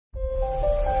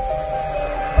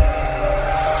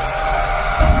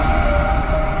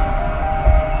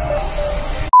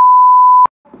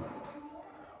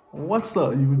What's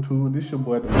up, YouTube? This your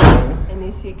boy Devon. And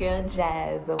it's your girl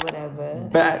Jazz or whatever.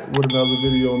 Back with another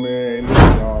video, man. And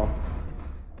listen, y'all,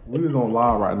 we is on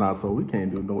live right now, so we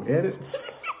can't do no edits,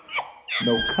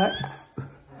 no cuts.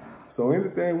 So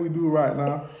anything we do right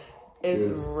now is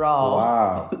raw.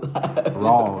 Live.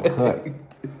 Raw cut.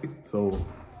 So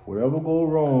whatever go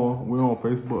wrong, we're on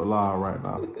Facebook Live right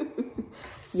now.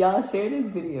 Y'all share this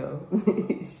video.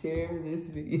 Share this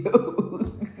video.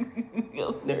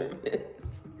 I'm nervous.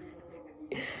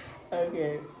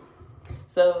 Okay.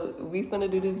 So we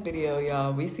finna do this video,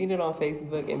 y'all. We seen it on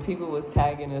Facebook and people was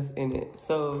tagging us in it.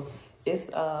 So it's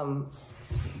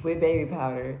with baby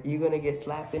powder. You're gonna get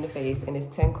slapped in the face, and it's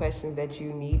 10 questions that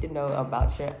you need to know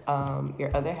about your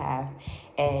other half,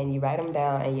 and you write them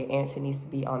down, and your answer needs to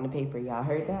be on the paper. Y'all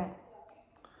heard that?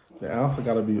 The answer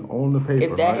gotta be on the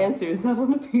paper. If that answer is not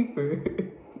on the paper,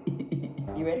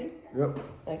 you ready? Yep.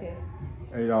 Okay.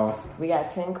 Hey y'all. We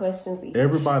got 10 questions each.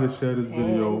 Everybody share this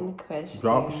video.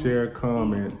 Drop, share,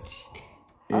 comment,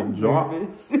 and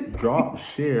drop,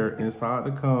 share inside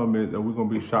the comments, and we're gonna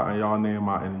be shouting y'all name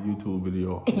out in the YouTube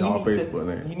video, y'all Facebook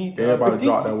name. Everybody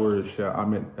drop that word share. I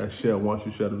meant share once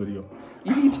you share the video.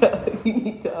 You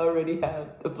need to already have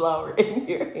the flour in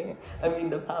your hand. I mean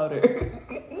the powder.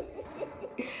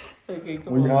 Okay,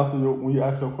 when you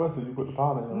ask your question, you put the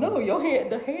powder in. No,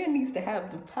 the hand needs to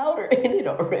have the powder in it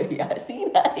already. I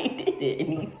seen how they did it. It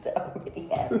needs to already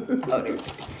have the powder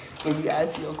when you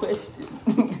ask your question.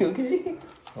 Okay?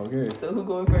 Okay. So who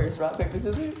going first? Rock, paper,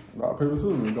 scissors? Rock, paper,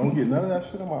 scissors. Don't get none of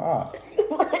that shit in my eye.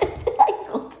 How you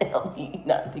gonna tell me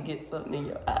not to get something in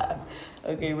your eye?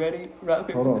 Okay, ready? Rock,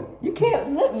 paper, scissors. You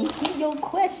can't let me see your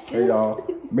question. Hey y'all,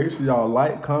 make sure y'all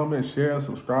like, comment, share, and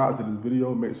subscribe to this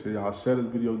video. Make sure y'all share this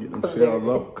video, get them shares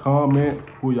up. Comment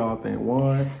who y'all think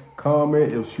won.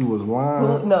 Comment if she was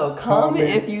lying. No, comment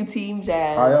if you team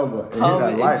Jazz. However,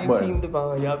 comment like if you button. team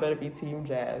Devon. Y'all better be team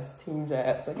Jazz. Team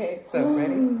Jazz. Okay, so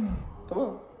ready? Come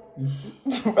on.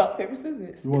 Rock, paper,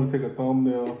 scissors. You want to take a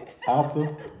thumbnail after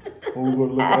when we go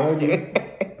to look ugly?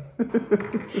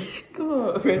 Come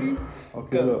on, ready?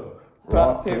 Okay, go. Look.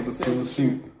 Rock, paper, scissors,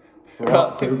 shoot.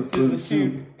 Rock, paper, scissors,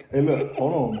 shoot. Hey, look,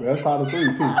 hold on. Best out of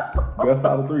 3, too. Best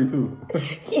out of 3, too.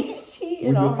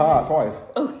 We just tied twice.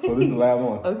 Okay. So this is the last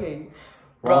one. Okay.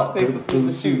 Rock, paper,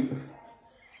 scissors, shoot.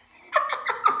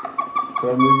 So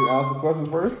that nigga ask the questions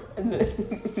first?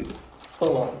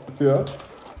 Hold on. Yeah.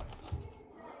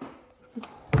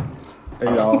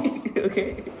 Hey, y'all.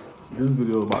 Okay. This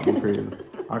video is about to be crazy.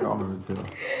 I can already tell.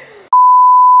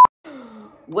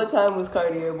 What time was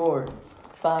Cartier born?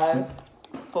 5,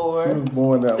 4, she was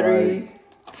born that 3,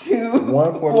 2,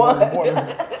 1 for 1.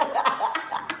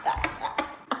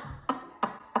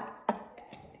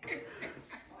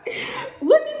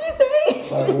 What did you say?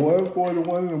 Like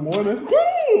 1:41 in the morning.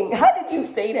 Dang! How did you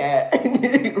say that?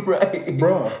 Right.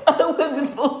 Bruh. I wasn't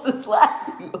supposed to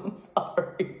slap you. I'm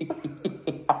sorry.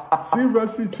 See, bro,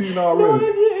 she cheating already.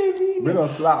 No, they done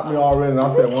slapped me already, and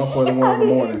I said 1:41 in the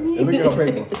morning. And look at her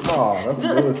paper. Nah, that's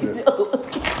some bullshit.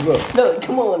 Look. No,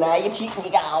 come on now. You cheating.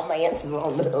 You got all my answers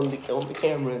on the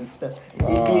camera and stuff. You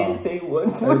didn't say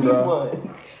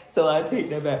 1:41. So I take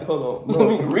that back. Hold on. Let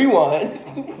me rewind.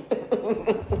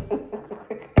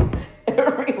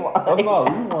 Rewind. That's not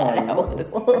rewind.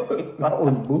 That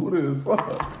was booty as fuck.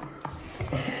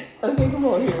 Okay, come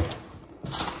on here.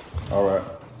 All right.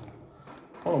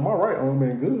 Oh, my right arm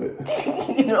been good.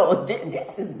 You know, this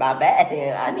is my bad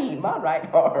hand. I need my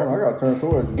right arm. Oh, I gotta turn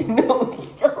towards you. No, you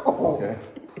don't. Okay.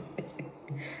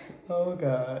 Oh,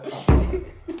 God.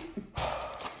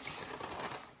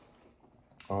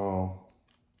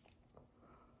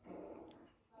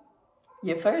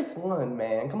 Your first one,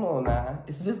 man. Come on now.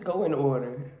 It's just go in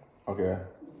order. Okay.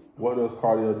 What does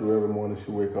Cartier do every morning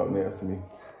she wake up next to me?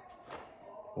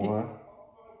 1.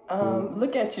 2,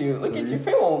 look at you. Look 3, at your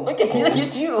film. Look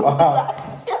at you.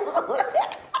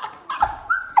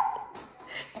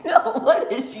 No, what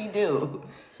does she do?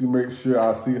 She makes sure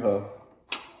I see her.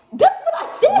 That's what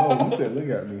I said. No, you said look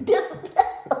at me.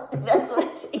 That's what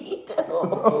she do.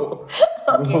 No.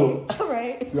 Okay, No. all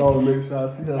right. She always make sure I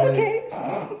see her. Okay.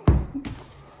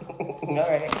 All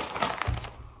right.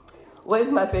 What is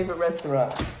my favorite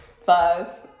restaurant? 5,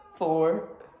 4,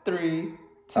 3,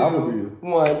 2,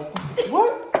 1.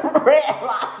 What? Red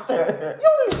Lobster. You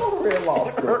don't even go to Red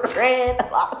Lobster.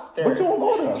 Red Lobster. But you don't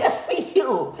go there. Yes, we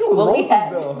do. Well,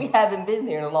 we haven't been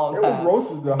there in a long time. time. It was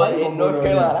roaches there. But in North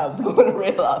Carolina, I was going to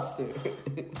Red Lobster.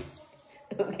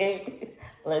 Okay,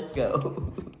 let's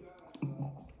go.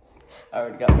 I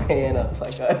already got my hand up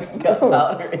like I got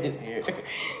powder in here.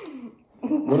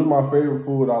 What is my favorite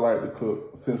food I like to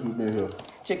cook since we've been here?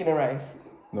 Chicken and rice.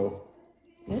 No.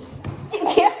 Yes,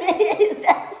 it is.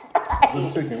 That's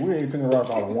It's chicken. We ate chicken and rice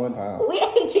all in one time. We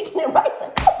ate chicken and rice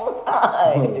a couple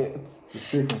times. It's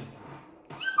chicken.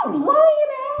 You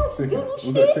lying ass Chicken. doodle We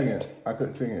shit. cook chicken. I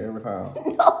cook chicken every time.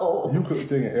 No. You cook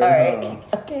chicken every time.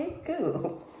 Okay,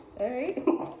 cool. All right.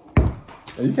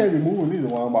 And you can't be moving either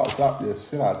while I'm about to slap this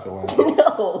shit out your ass.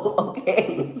 No.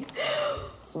 Okay.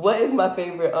 What is my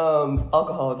favorite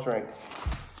alcohol drink?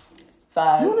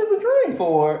 5. You don't even drink.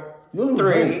 4. You don't even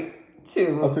 3. drink.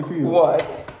 2. A tequila. 1.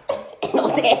 No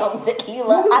damn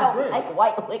tequila. I don't drink. like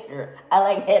white liquor. I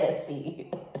like Hennessy.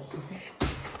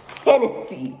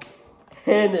 Hennessy.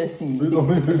 Hennessy. We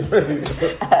don't even drink.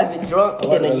 I haven't drunk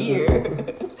in a year.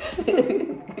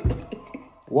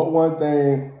 What's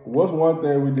one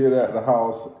thing we did at the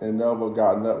house and never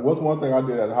got nothing? What's one thing I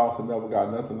did at the house and never got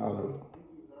nothing out of it?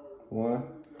 1.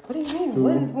 What do you mean? 2.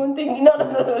 What is one thing? No,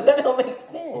 that don't make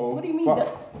sense. 4, What do you mean? 5.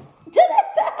 Just at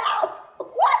the house.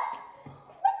 What?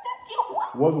 What did you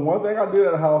want? What's one thing I did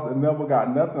at the house and never got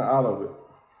nothing out of it?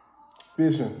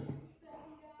 Fishing.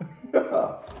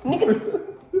 Nigga.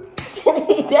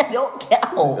 That don't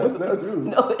count. That's you.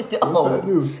 No, it don't.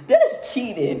 You. That's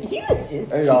cheating. You was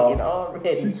just cheating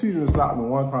already. She cheated and slapped me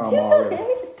one time It's already.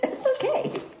 okay. That's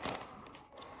okay.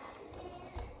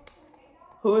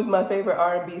 Who is my favorite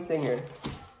R&B singer?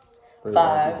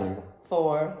 5,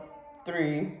 4,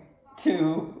 3,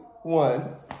 2,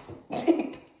 1.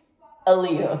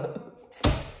 Aaliyah.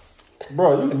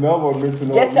 Bro, you never mention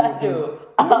no Yes, I do.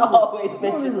 I always You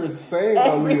mention don't even say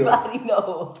everybody Aaliyah.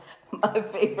 knows my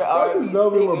favorite R&B You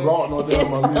never even singer brought no damn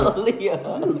Aaliyah.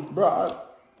 Aaliyah. Bro,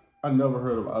 I never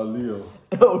heard of Aaliyah.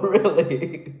 Oh,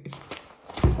 really?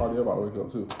 Cardi about to wake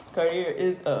up too. Cartier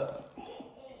is up.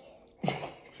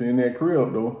 She in that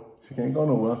crib though. She can't go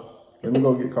nowhere. Let me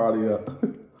go get Cardi up.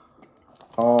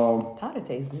 Powder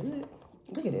tastes good.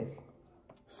 Look at this.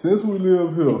 Since we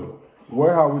live here,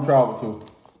 where have we traveled to?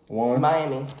 1,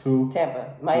 Miami. 2,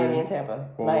 Tampa. Miami 3, and Tampa.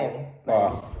 4, Miami.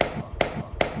 5.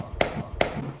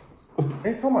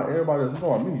 Ain't talking about everybody else. You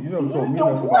talking about me. You never told me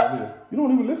nothing about this. You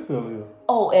don't even listen to Aaliyah.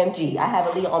 OMG. I have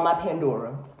Aaliyah on my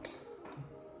Pandora.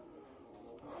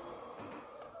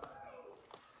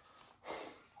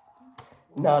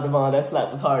 No, Devon, that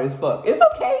slap was hard as fuck. It's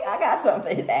okay. I got something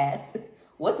for his ass.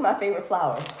 What's my favorite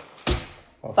flower?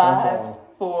 5,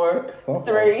 4,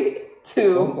 3,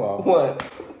 2, 1.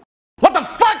 What the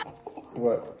fuck?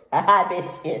 What? A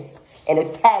hibiscus. And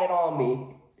it's tatted on me.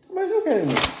 Man, you can't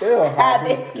even spell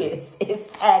hibiscus.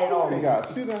 It's tatted on You me. got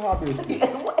shit in hibiscus.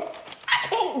 What? I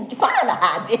can't find a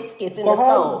hibiscus in So the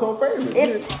how is it stone. your favorite?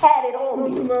 It's tatted on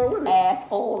What's me. the matter with it?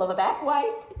 Asshole of a back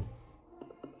white.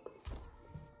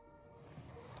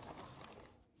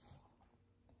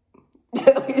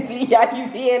 See how you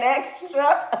being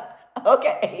extra?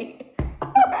 Okay.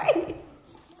 Alright.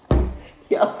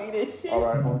 Y'all see this shit?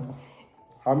 Alright,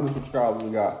 how many subscribers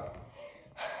we got?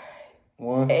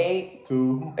 1,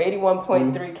 2,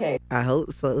 81.3K. I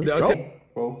hope so. Okay.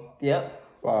 4, Yep.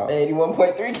 5.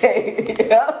 81.3K.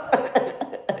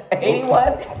 Yep. 81.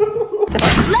 Let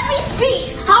me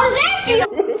speak. How does that feel?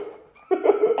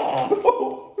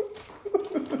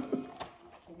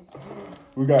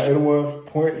 We got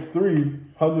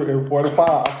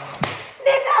 81.345.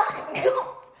 Nigga.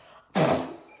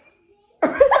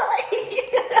 Really?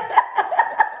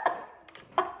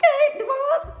 Okay,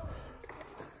 Devon.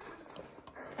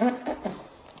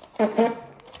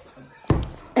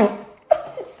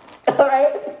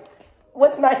 Alright.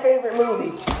 What's my favorite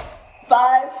movie?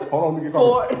 5, Hold on, let me get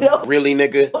 4, no. Really,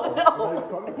 nigga?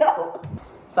 No.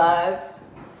 5,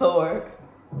 4,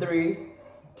 3,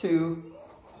 2,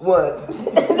 1.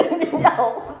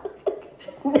 No.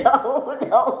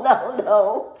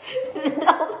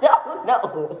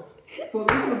 No. So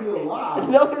this is gonna be a lie.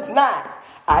 No, it's not.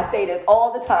 I say this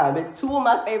all the time. It's 2 of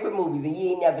my favorite movies, and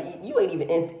you ain't even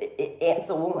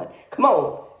answer one. Come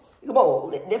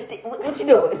on, lift it. What you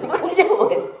doing?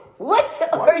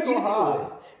 What are you doing?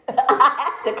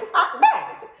 I have to cock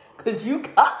back, cause you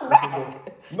cocked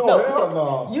back. No, hell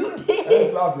no. You did.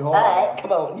 That slapped you hard. All right,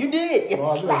 come on, you did. You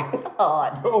No, I didn't. slapped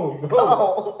hard. No. Come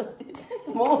on.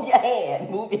 Move your hand.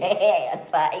 I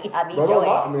need Don't your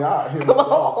knock hand. me out here. Come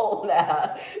on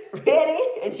now. Ready?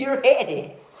 Is you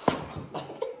ready?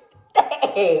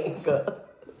 Dang.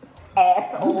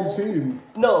 Asshole. You cheating.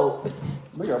 No.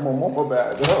 Look at my mama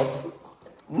back up.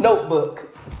 Notebook.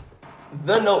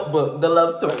 The Notebook. The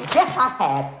love story. Yes, I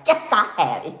have.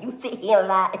 If you sit here and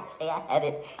lie and say I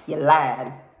haven't, you're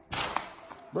lying.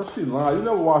 Bro, she lying. You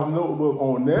never watched Notebook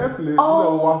on Netflix. You never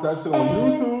Oh, watched that shit on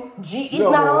YouTube. It's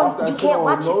never not watched on. that You shit can't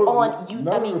watch it no- on.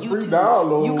 none of the free YouTube.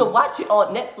 download. You can watch it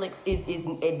on Netflix.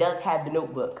 It does have the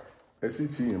Notebook. Hey, she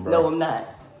cheating, bro. No, I'm not.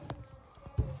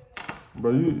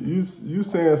 But you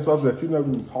saying stuff that you never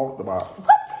even talked about.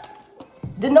 What?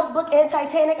 The Notebook and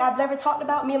Titanic I've never talked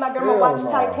about. Me and my grandma watched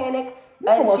Titanic.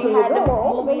 And she had the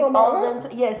movies, all of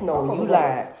them. Yes, no, you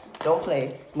lied. Don't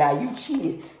play. Now you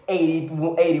cheated.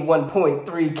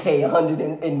 81.3K,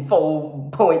 104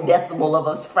 point decimal of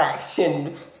a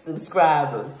fraction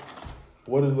subscribers.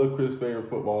 What is Lil Chris' favorite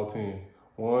football team?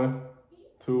 1,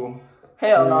 2.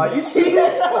 Hell no, you cheated.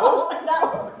 No.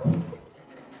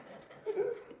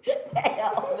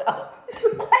 Hell no.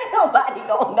 Ain't nobody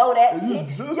gonna know that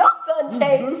shit. Your son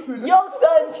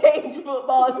changed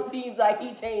football teams like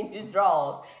he changed his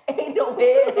draws. Ain't no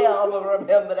way in hell I'm gonna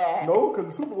remember that. No,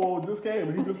 because the Super Bowl just came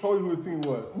and he just told you who his team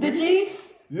was. The Chiefs?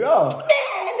 Yeah.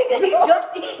 Man,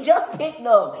 nigga, he just picked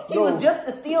them. He was just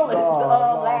the Steelers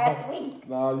last week.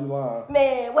 Nah, you lying.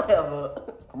 Man, whatever.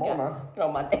 Come on now. Get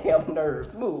on my damn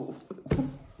nerves. Move.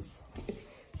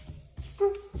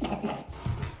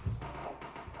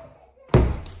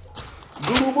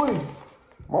 Doodle booty.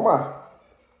 Mama.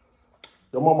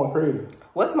 Your mama crazy.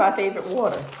 What's my favorite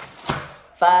water?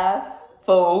 5,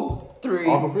 4, 3,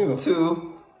 Aquafina.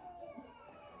 2.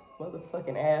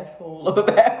 Motherfucking asshole of a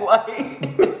back white.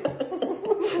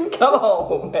 Come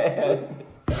on, man.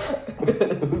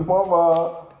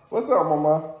 Mama. What's up,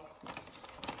 mama?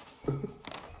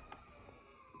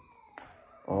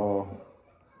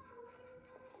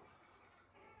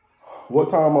 What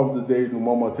time of the day do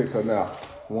mama take her naps?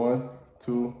 1,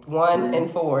 2, 1 3,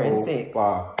 and 4 and 6.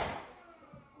 5.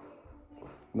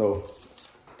 No.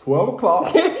 12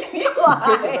 o'clock. You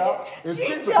lied. She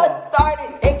just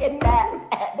started taking naps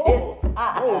at this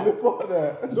time. Oh, before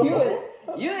that. No.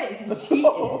 You is cheating.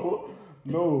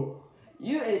 No.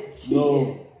 You is cheating.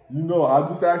 No. You know, I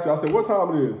just asked you, I said, what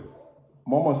time it is?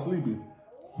 Mama's sleepy.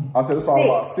 I said, it's all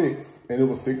about 6. And it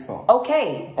was 6 something.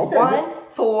 Okay. 1,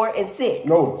 4, and 6.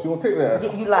 No, she don't take that.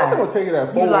 You lied. She don't take it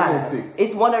at 4 and 6.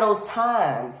 It's one of those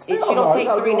times. She don't take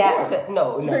 3 naps.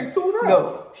 No. She take 2 naps.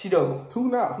 No, she don't. 2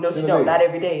 naps. No, she don't. Not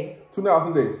every day. 2 naps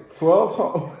a day. 12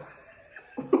 something.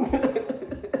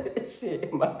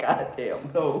 Shit, my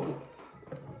goddamn no.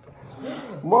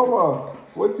 Mama,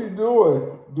 what you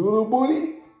doing? Doodle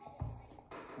booty?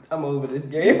 I'm over this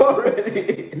game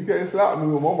already. You can't slap me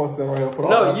with mama standing right here. Put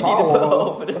No, you need to put her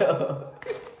over there.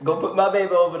 Go put my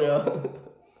baby over there.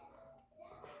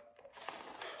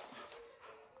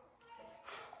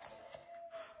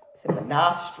 It's in the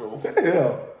nostrils.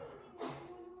 Yeah.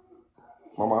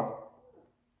 Mama.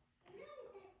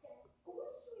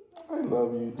 I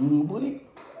love you, doodle booty.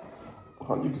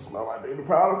 Honey, you can smell my baby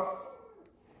powder.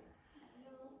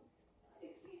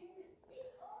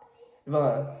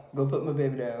 Devon, go put my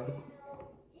baby down.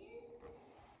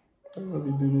 I love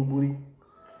you, doodle booty.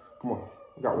 Come on.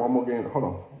 We got one more game. Hold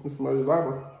on. Let me smell your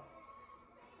diaper.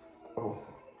 Oh.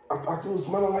 I thought you were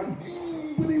smelling like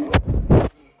booty.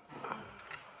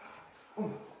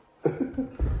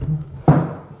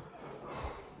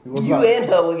 You and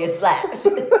her will get slapped.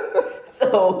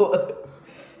 So.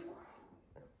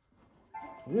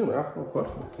 You didn't ask no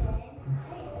questions.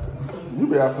 You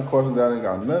be asking questions that ain't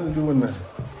got nothing to do with that.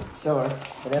 Sure,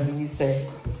 whatever you say.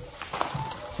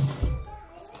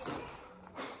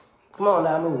 Come on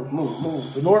now, move.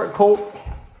 Snort coke,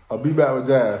 I'll be back with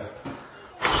Jazz.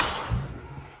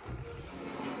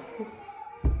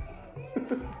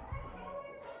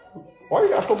 Why you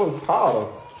got so much powder?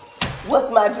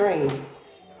 What's my dream?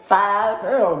 5,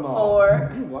 Hell no.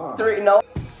 4, 3, no.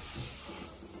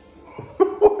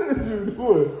 What is you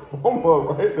doing? I'm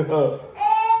up right there.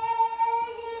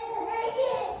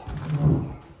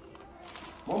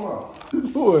 Mama, what you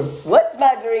doing? What's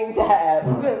my dream to have?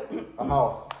 A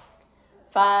house.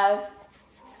 5,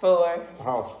 4, A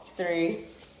house. 3,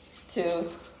 2,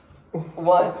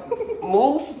 1.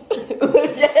 Move.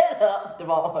 Lift your head up,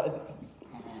 Devon.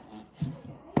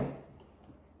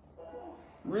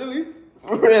 Really?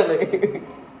 Really?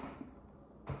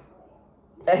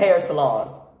 A hair salon.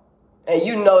 And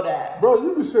you know that. Bro,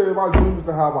 you be saying my dream is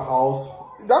to have a house.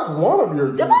 That's one of your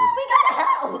dreams. Devon, we got a house.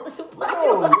 No,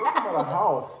 you're talking about a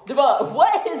house. Devon,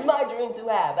 what is my dream to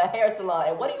have? A hair salon.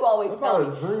 And what do you always tell me?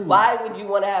 Why would you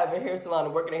want to have a hair salon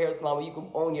and work in a hair salon when you can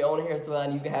own your own hair salon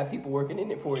and you can have people working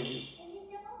in it for you?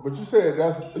 But you said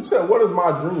what is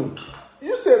my dream?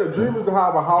 You said a dream is to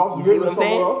have a house, You see what living I'm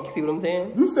saying? somewhere. You see what I'm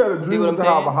saying? You said a dream is to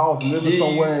have a house, living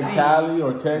somewhere in Cali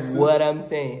or Texas. What I'm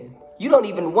saying. You don't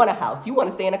even want a house. You want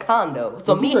to stay in a condo.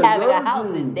 So me having a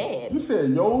house is dead. You said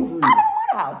your dream. I don't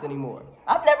want a house anymore.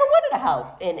 I've never wanted a house.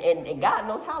 And God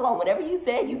knows how long. Whenever you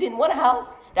said you didn't want a house,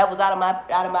 that was out of my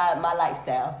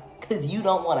lifestyle. Because you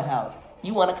don't want a house.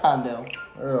 You want a condo.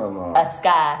 Hell no. A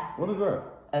sky. What is that?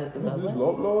 You just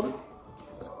uploaded?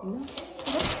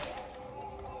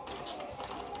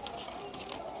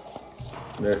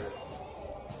 Next.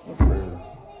 That's crazy.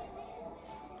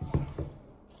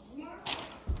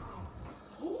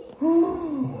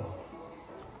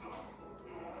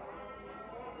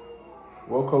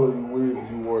 What color wigs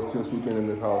you wore since we've been in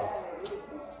this house?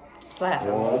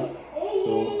 Platinum. 1,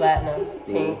 2, Platinum.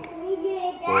 3, Pink.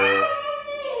 4,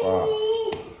 5.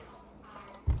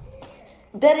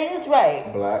 That is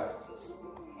right. Black.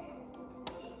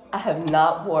 I have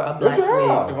not wore a black Yes, you wig,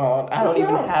 have. Devon. I don't Yes,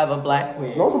 you even have a black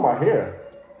wig. Those are my hair.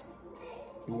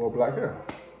 You wore black hair.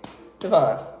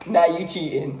 Devon, now you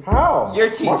cheating. How? You're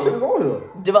cheating. My shit is on here.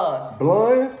 Devon.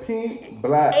 Blonde, pink,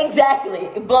 black. Exactly.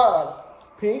 Blonde.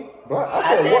 Pink, black. I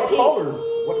I said said what pink. colors?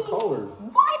 What colors?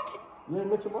 What? You didn't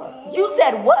mention black. You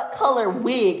said what color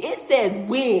wig? It says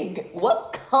wig.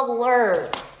 What color?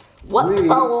 What Wigs.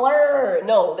 color?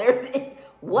 No, there's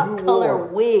what You color wore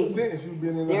wig? Since you've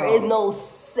been in the There house. is no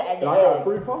second. And I got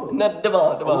 3 colors. No,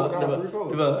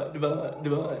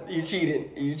 Devon, you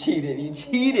cheated. You cheated. You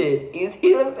cheated. You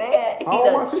see what I'm saying? How He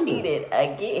am I done cheating? cheated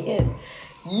again.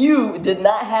 You did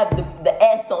not have the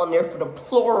S on there for the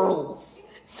plurals.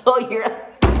 So you're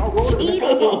wrote it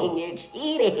cheating. down. You're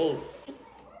cheating.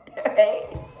 Right?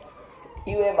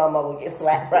 You and my mama get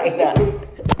slapped right now.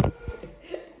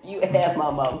 You and my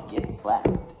mama get slapped.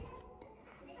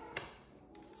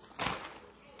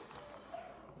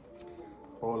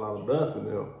 Whole lot of dust in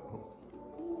there.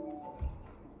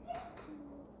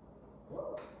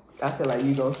 I feel like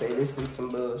you gonna say this is some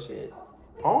bullshit.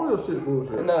 All your shit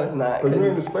bullshit. No, it's not. Because you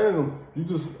ain't explaining them. You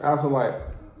just asking like,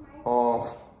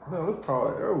 man, let's call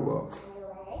it everywhere.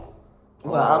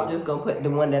 Well, I'm just gonna put the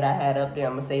one that I had up there.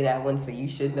 I'm gonna say that one, so you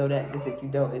should know that. Because if you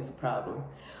don't, it's a problem.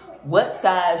 What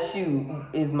size shoe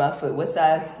is my foot? What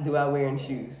size do I wear in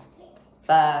shoes?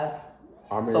 5.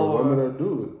 I mean, 4. women are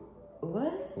dudes.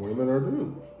 What? Women are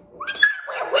dudes.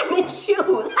 I wear women's shoes.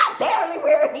 I barely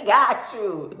wear any guy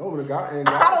shoes. No, but the guy ain't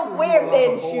I don't wear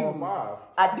men's shoes. 5.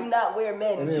 I do not wear And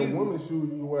men's then shoes. women's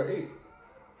shoes, you wear 8.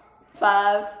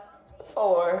 5,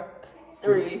 4,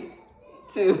 3,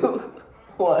 2,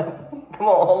 1. Come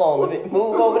on, hold on. Let me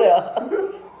move over there.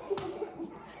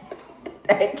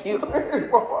 Thank you.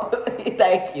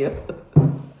 Thank you.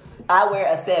 I wear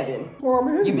a 7. Well,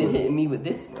 I'm You've been hitting me with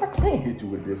this one. I can't hit you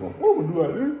with this one. What would we do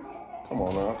like this? Come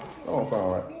on now. That don't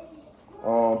sound right.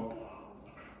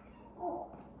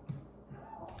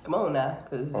 Come on now,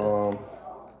 cause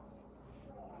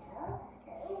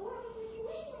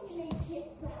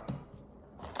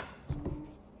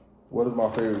what is my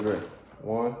favorite drink?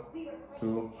 1,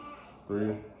 2,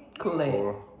 3, Kool-Aid.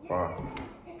 4, 5.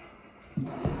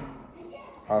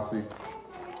 I see.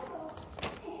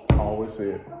 I always say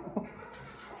it.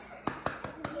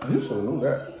 You should have knew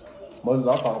that. Much as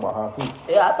I talk about high tea.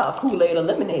 Yeah, I thought Kool-Aid or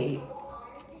lemonade.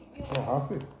 Oh, high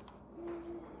tea.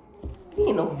 You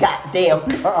ain't no goddamn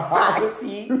high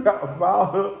tea. You got a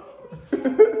foul.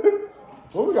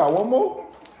 What, we got one more?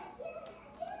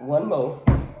 One more.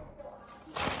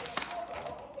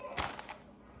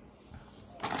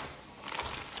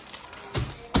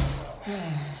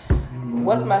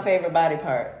 What's my favorite body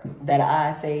part that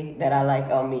I say that I like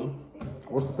on me?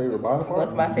 What's the favorite body part?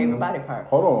 What's my favorite body part?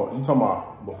 Hold on, you talking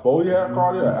about before you had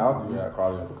cardio or after you had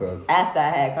cardio? Because After I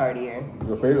had cardio.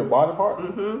 your favorite body part?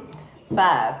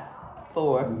 5,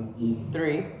 4,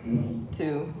 3,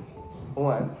 2,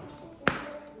 1.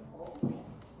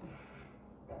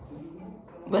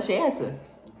 What's your answer?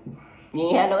 You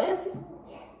ain't had no answer?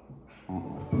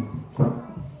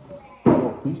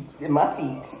 Your feet. My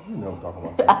feet. You never talk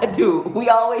about that. I do. We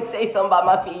always say something about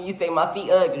my feet. You say my feet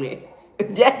ugly.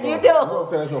 Yes, you You know what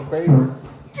do. I'm saying? That's your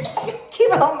favorite.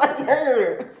 Get on my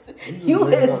nerves. You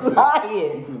making is up shit.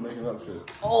 lying. You just making up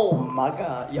shit. Oh my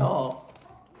God, y'all.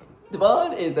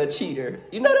 Devon is a cheater.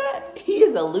 You know that? He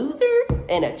is a loser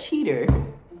and a cheater.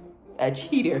 A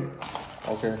cheater.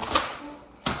 Okay.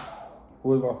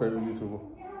 Who is my favorite YouTuber?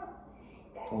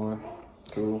 1,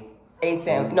 2. Ace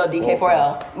Fam. No,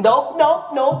 DK4L.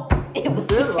 Nope. It was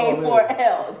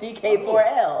DK4L.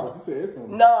 DK4L. What you said? It's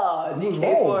from- Nah, You wrong. I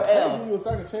DK4L. give you a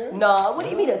second chance. Nah, what do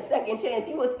you mean a second chance?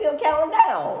 You was still counting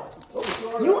down.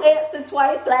 You answered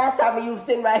twice last time when you was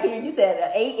sitting right here. You said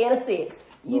an 8 and a 6.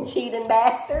 You cheating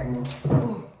bastard.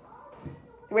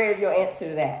 Where's your answer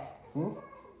to that?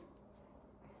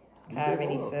 How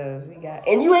many subs we got?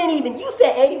 And you ain't even, you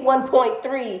said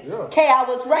 81.3. Yeah. K, I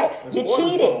was right. You That's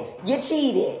cheated. wonderful. You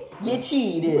cheated. You You've been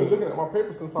cheated. looking at my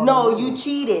paper since I No, was you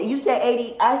cheated. You said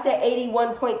 80, I said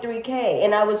 81.3K,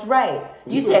 and I was right.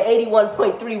 You You said said-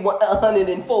 81.3,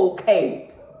 104K.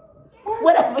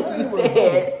 Whatever you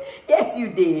said. Yes, you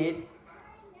did.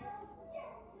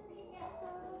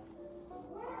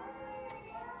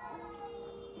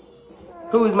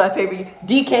 Who's my favorite?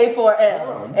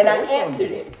 DK4L. And I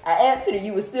answered it.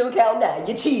 You were still counting out.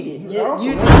 You cheated. You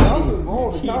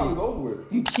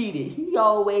cheated. He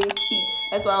always cheat.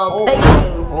 That's why I don't play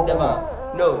games with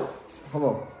Devon. No. Hold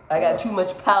on. I got too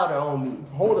much powder on me.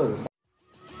 Hold on.